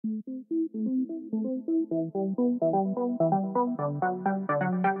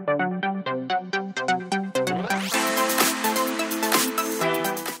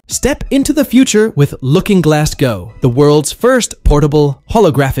Step into the future with Looking Glass Go, the world's first portable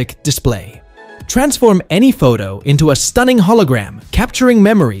holographic display. Transform any photo into a stunning hologram, capturing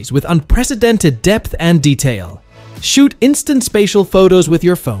memories with unprecedented depth and detail. Shoot instant spatial photos with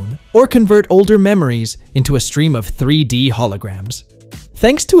your phone, or convert older memories into a stream of 3D holograms.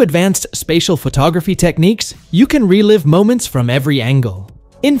 Thanks to advanced spatial photography techniques, you can relive moments from every angle.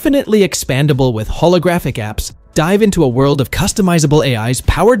 Infinitely expandable with holographic apps, dive into a world of customizable AIs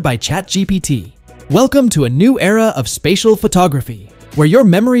powered by ChatGPT. Welcome to a new era of spatial photography, where your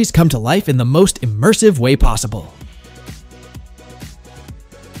memories come to life in the most immersive way possible.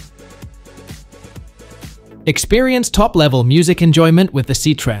 Experience top-level music enjoyment with the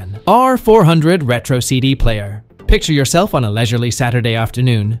Citroën R400 Retro CD player. Picture yourself on a leisurely Saturday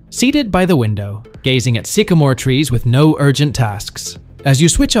afternoon, seated by the window, gazing at sycamore trees with no urgent tasks. As you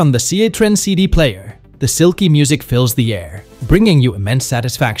switch on the Citroën CD player, the silky music fills the air, bringing you immense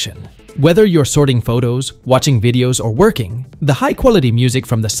satisfaction. Whether you're sorting photos, watching videos, or working, the high-quality music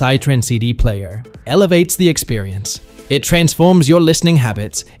from the Citroën CD player elevates the experience. It transforms your listening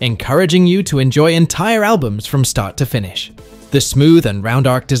habits, encouraging you to enjoy entire albums from start to finish. The smooth and round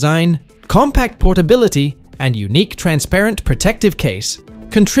arc design, compact portability, and unique transparent protective case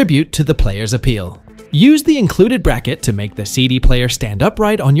contribute to the player's appeal. Use the included bracket to make the CD player stand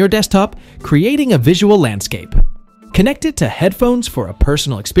upright on your desktop, creating a visual landscape. Connect it to headphones for a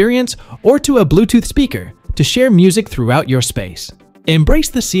personal experience or to a Bluetooth speaker to share music throughout your space. Embrace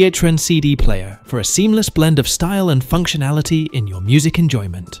the Citroën CD player for a seamless blend of style and functionality in your music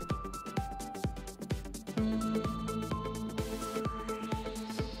enjoyment.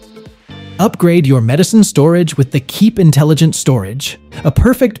 Upgrade your medicine storage with the Keep Intelligent Storage, a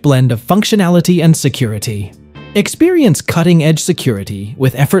perfect blend of functionality and security. Experience cutting-edge security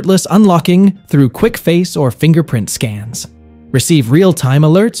with effortless unlocking through quick face or fingerprint scans. Receive real-time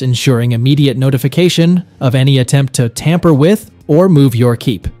alerts ensuring immediate notification of any attempt to tamper with or move your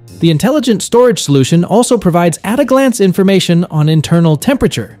keep. The intelligent storage solution also provides at-a-glance information on internal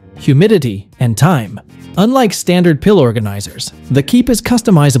temperature, humidity, and time. Unlike standard pill organizers, the Keep is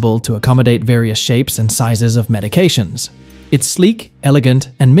customizable to accommodate various shapes and sizes of medications. Its sleek,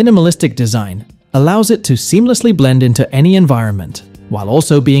 elegant, and minimalistic design allows it to seamlessly blend into any environment, while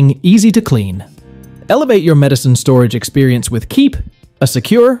also being easy to clean. Elevate your medicine storage experience with Keep, a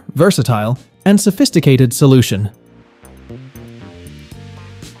secure, versatile, and sophisticated solution.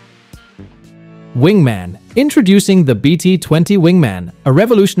 Wingman. Introducing the BT20 Wingman, a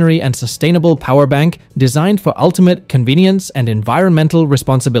revolutionary and sustainable power bank designed for ultimate convenience and environmental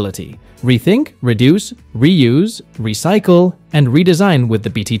responsibility. Rethink, reduce, reuse, recycle, and redesign with the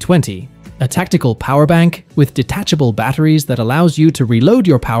BT20. A tactical power bank with detachable batteries that allows you to reload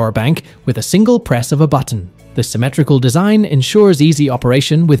your power bank with a single press of a button. The symmetrical design ensures easy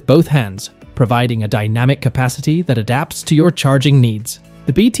operation with both hands, providing a dynamic capacity that adapts to your charging needs.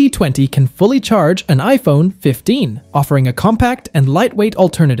 The BT20 can fully charge an iPhone 15, offering a compact and lightweight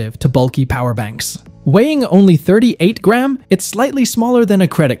alternative to bulky power banks. Weighing only 38 grams, it's slightly smaller than a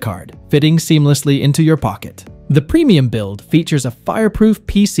credit card, fitting seamlessly into your pocket. The premium build features a fireproof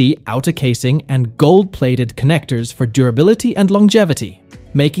PC outer casing and gold-plated connectors for durability and longevity,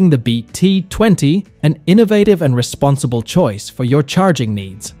 making the BT20 an innovative and responsible choice for your charging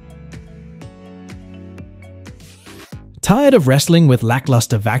needs. Tired of wrestling with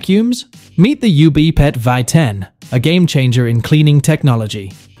lackluster vacuums? Meet the UBPet V10, a game-changer in cleaning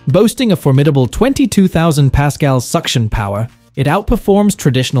technology. Boasting a formidable 22,000 Pascal suction power, it outperforms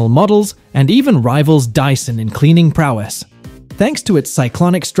traditional models and even rivals Dyson in cleaning prowess. Thanks to its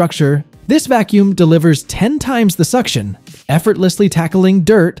cyclonic structure, this vacuum delivers 10 times the suction, effortlessly tackling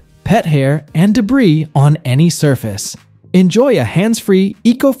dirt, pet hair, and debris on any surface. Enjoy a hands-free,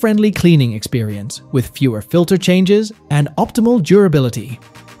 eco-friendly cleaning experience with fewer filter changes and optimal durability.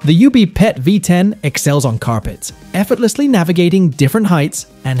 The UBPet V10 excels on carpets, effortlessly navigating different heights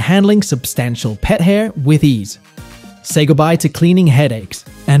and handling substantial pet hair with ease. Say goodbye to cleaning headaches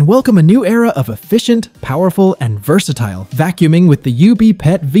and welcome a new era of efficient, powerful, and versatile vacuuming with the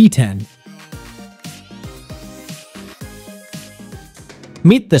UBPet V10.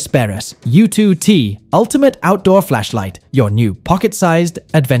 Meet the SPERAS U2T Ultimate Outdoor Flashlight, your new pocket-sized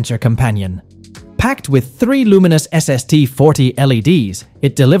adventure companion. Packed with 3 luminous SST40 LEDs,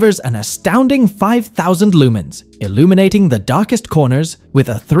 it delivers an astounding 5,000 lumens, illuminating the darkest corners with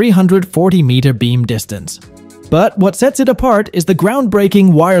a 340-meter beam distance. But what sets it apart is the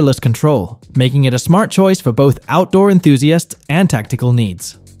groundbreaking wireless control, making it a smart choice for both outdoor enthusiasts and tactical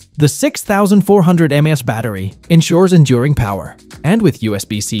needs. The 6400 mAh battery ensures enduring power, and with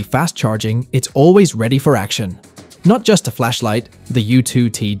USB-C fast charging, it's always ready for action. Not just a flashlight, the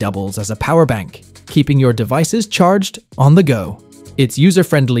U2T doubles as a power bank, keeping your devices charged on the go. Its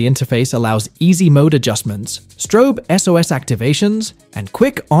user-friendly interface allows easy mode adjustments, strobe SOS activations, and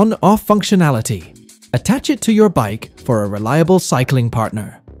quick on-off functionality. Attach it to your bike for a reliable cycling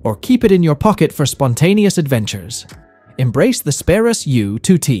partner, or keep it in your pocket for spontaneous adventures. Embrace the SPERAS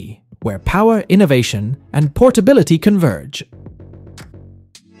U2T, where power, innovation, and portability converge.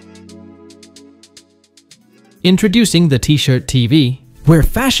 Introducing the T-shirt TV, where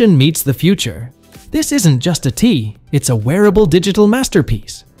fashion meets the future. This isn't just a tee, it's a wearable digital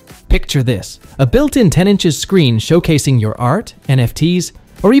masterpiece. Picture this, a built-in 10 inches screen showcasing your art, NFTs,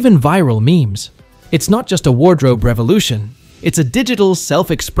 or even viral memes. It's not just a wardrobe revolution, it's a digital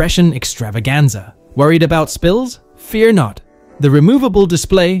self-expression extravaganza. Worried about spills? Fear not. The removable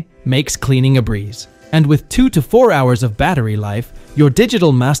display makes cleaning a breeze. And with 2 to 4 hours of battery life, your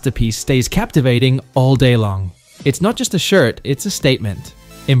digital masterpiece stays captivating all day long. It's not just a shirt, it's a statement.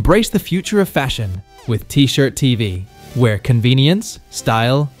 Embrace the future of fashion with T-shirt TV, where convenience,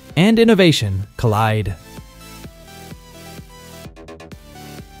 style, and innovation collide.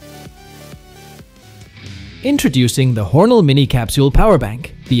 Introducing the HORNEL Mini Capsule Power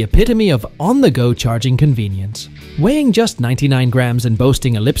Bank, the epitome of on-the-go charging convenience. Weighing just 99 grams and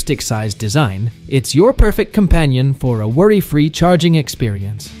boasting a lipstick-sized design, it's your perfect companion for a worry-free charging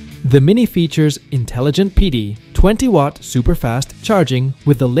experience. The Mini features intelligent PD, 20-watt super-fast charging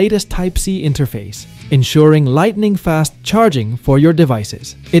with the latest Type-C interface, ensuring lightning-fast charging for your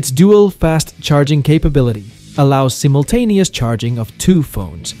devices. Its dual fast charging capability allows simultaneous charging of 2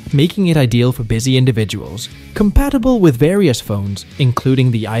 phones, making it ideal for busy individuals. Compatible with various phones, including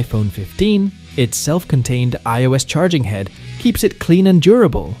the iPhone 15, its self-contained iOS charging head keeps it clean and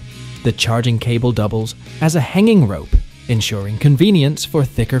durable. The charging cable doubles as a hanging rope, ensuring convenience for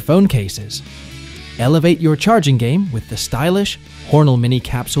thicker phone cases. Elevate your charging game with the stylish HORNEL Mini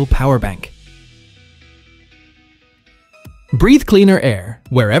Capsule Power Bank. Breathe cleaner air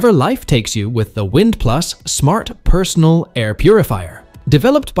wherever life takes you with the Wynd Plus Smart Personal Air Purifier.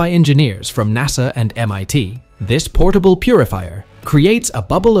 Developed by engineers from NASA and MIT, this portable purifier creates a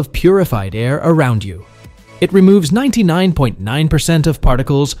bubble of purified air around you. It removes 99.9% of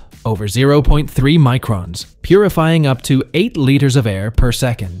particles over 0.3 microns, purifying up to 8 liters of air per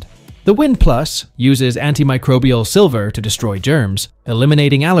second. The Wynd Plus uses antimicrobial silver to destroy germs,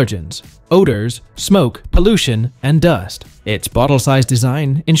 eliminating allergens, odors, smoke, pollution, and dust. Its bottle-sized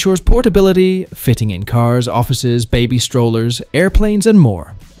design ensures portability, fitting in cars, offices, baby strollers, airplanes, and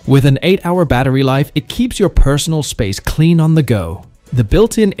more. With an 8-hour battery life, it keeps your personal space clean on the go. The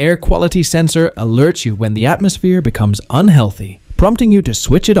built-in air quality sensor alerts you when the atmosphere becomes unhealthy, prompting you to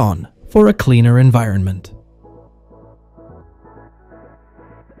switch it on for a cleaner environment.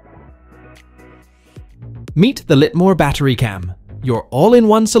 Meet the Litmor Battery Cam, your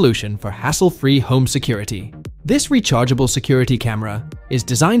all-in-one solution for hassle-free home security. This rechargeable security camera is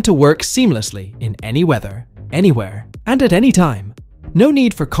designed to work seamlessly in any weather, anywhere, and at any time. No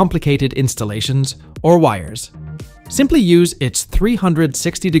need for complicated installations or wires. Simply use its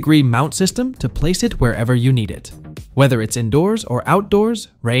 360-degree mount system to place it wherever you need it. Whether it's indoors or outdoors,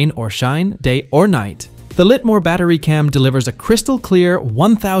 rain or shine, day or night, the Litmor Battery Cam delivers a crystal-clear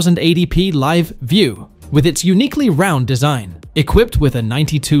 1080p live view with its uniquely round design. Equipped with a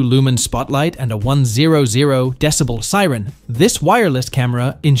 92-lumen spotlight and a 100 decibel siren, this wireless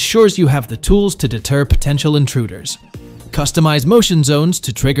camera ensures you have the tools to deter potential intruders. Customize motion zones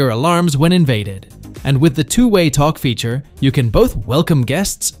to trigger alarms when invaded. And with the two-way talk feature, you can both welcome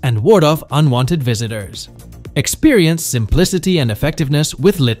guests and ward off unwanted visitors. Experience simplicity and effectiveness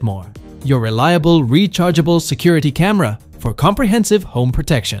with Litmor, your reliable rechargeable security camera for comprehensive home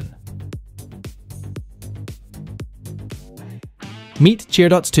protection. Meet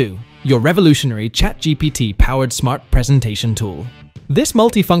Cheerdots 2, your revolutionary ChatGPT-powered smart presentation tool. This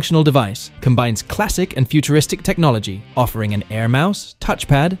multifunctional device combines classic and futuristic technology, offering an air mouse,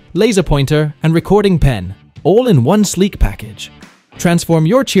 touchpad, laser pointer, and recording pen, all in one sleek package. Transform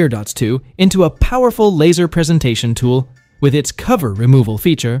your Cheerdots 2 into a powerful laser presentation tool with its cover removal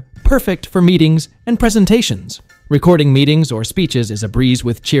feature, perfect for meetings and presentations. Recording meetings or speeches is a breeze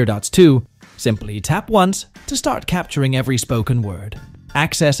with Cheerdots 2. Simply tap once to start capturing every spoken word.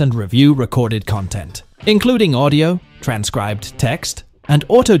 Access and review recorded content, including audio, transcribed text, and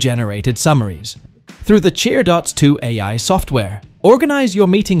auto-generated summaries. Through the Cheerdots 2 AI software, organize your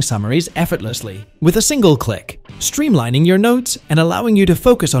meeting summaries effortlessly with a single click, streamlining your notes and allowing you to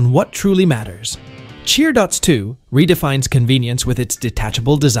focus on what truly matters. Cheerdots 2 redefines convenience with its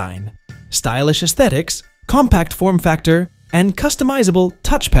detachable design, stylish aesthetics, compact form factor, and customizable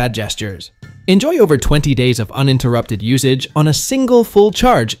touchpad gestures. Enjoy over 20 days of uninterrupted usage on a single full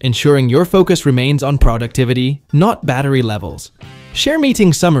charge, ensuring your focus remains on productivity, not battery levels. Share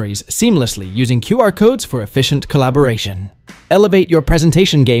meeting summaries seamlessly using QR codes for efficient collaboration. Elevate your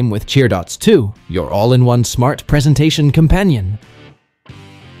presentation game with Cheerdots 2, your all-in-one smart presentation companion.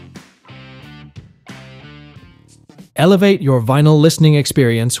 Elevate your vinyl listening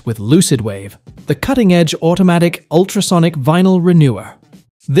experience with LucidWave, the cutting-edge automatic ultrasonic vinyl renewer.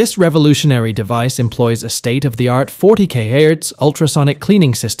 This revolutionary device employs a state-of-the-art 40 kHz ultrasonic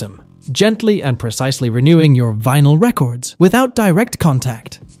cleaning system, gently and precisely renewing your vinyl records without direct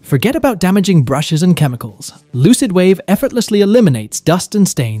contact. Forget about damaging brushes and chemicals. LucidWave effortlessly eliminates dust and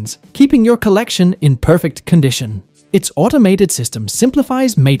stains, keeping your collection in perfect condition. Its automated system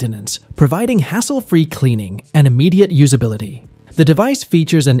simplifies maintenance, providing hassle-free cleaning and immediate usability. The device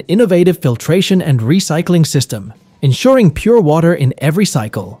features an innovative filtration and recycling system, ensuring pure water in every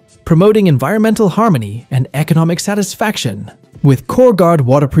cycle, promoting environmental harmony and economic satisfaction. With CoreGuard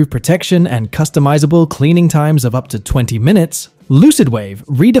waterproof protection and customizable cleaning times of up to 20 minutes, LucidWave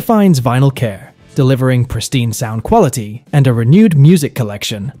redefines vinyl care, delivering pristine sound quality and a renewed music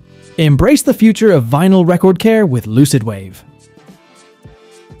collection. Embrace the future of vinyl record care with LucidWave.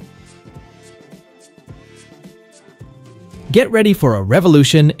 Get ready for a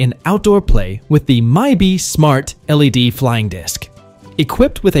revolution in outdoor play with the miBee Smart LED Flying Disc.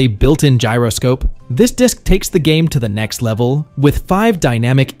 Equipped with a built-in gyroscope, this disc takes the game to the next level with 5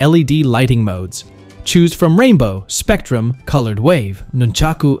 dynamic LED lighting modes. Choose from Rainbow, Spectrum, Colored Wave,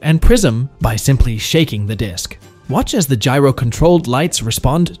 Nunchaku, and Prism by simply shaking the disc. Watch as the gyro-controlled lights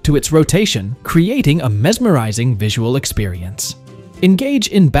respond to its rotation, creating a mesmerizing visual experience. Engage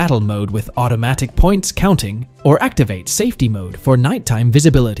in battle mode with automatic points counting, or activate safety mode for nighttime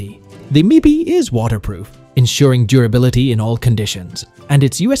visibility. The miBee is waterproof, ensuring durability in all conditions, and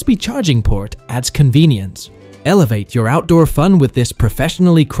its USB charging port adds convenience. Elevate your outdoor fun with this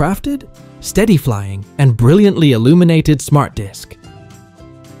professionally crafted, steady-flying, and brilliantly illuminated smart disc.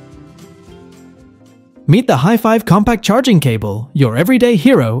 Meet the Hi5 compact charging cable, your everyday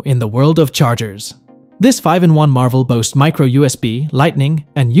hero in the world of chargers. This 5-in-1 marvel boasts micro USB, Lightning,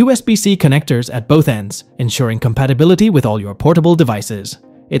 and USB-C connectors at both ends, ensuring compatibility with all your portable devices.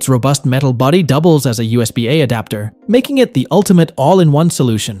 Its robust metal body doubles as a USB-A adapter, making it the ultimate all-in-one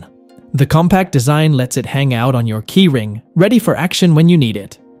solution. The compact design lets it hang out on your keyring, ready for action when you need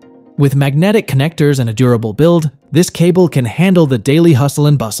it. With magnetic connectors and a durable build, this cable can handle the daily hustle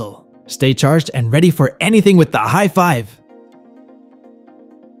and bustle. Stay charged and ready for anything with the Hi5.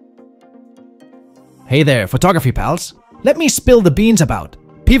 Hey there, photography pals. Let me spill the beans about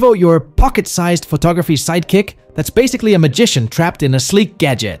Pivo, your pocket-sized photography sidekick that's basically a magician trapped in a sleek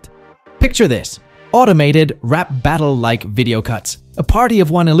gadget. Picture this: automated rap battle-like video cuts, a party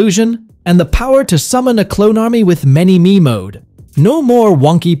of one illusion, and the power to summon a clone army with many-me mode. No more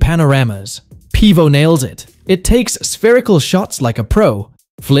wonky panoramas. Pivo nails it. It takes spherical shots like a pro,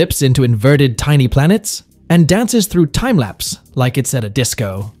 flips into inverted tiny planets, and dances through time-lapse like it's at a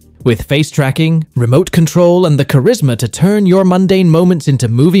disco. With face tracking, remote control, and the charisma to turn your mundane moments into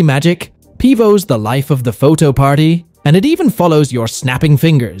movie magic, Pivo's the life of the photo party, and it even follows your snapping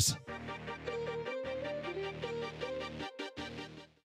fingers.